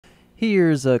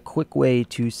Here's a quick way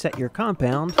to set your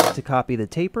compound to copy the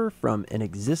taper from an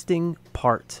existing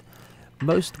part.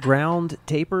 Most ground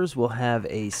tapers will have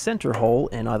a center hole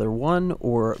in either one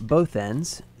or both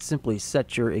ends. Simply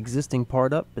set your existing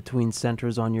part up between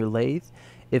centers on your lathe.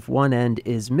 If one end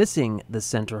is missing the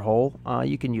center hole,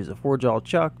 you can use a 4-jaw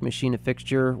chuck, machine a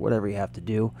fixture, whatever you have to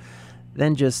do.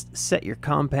 Then just set your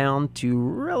compound to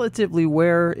relatively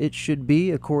where it should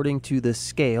be according to the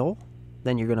scale.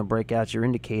 Then you're going to break out your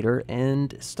indicator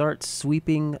and start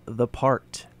sweeping the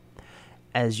part.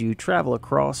 As you travel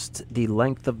across the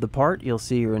length of the part, you'll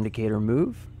see your indicator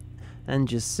move. And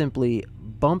just simply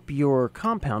bump your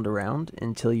compound around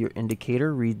until your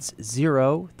indicator reads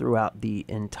 0 throughout the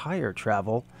entire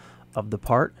travel of the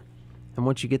part. And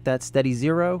once you get that steady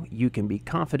 0, you can be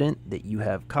confident that you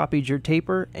have copied your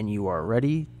taper and you are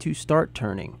ready to start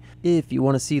turning. If you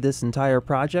want to see this entire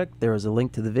project, there is a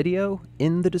link to the video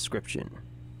in the description.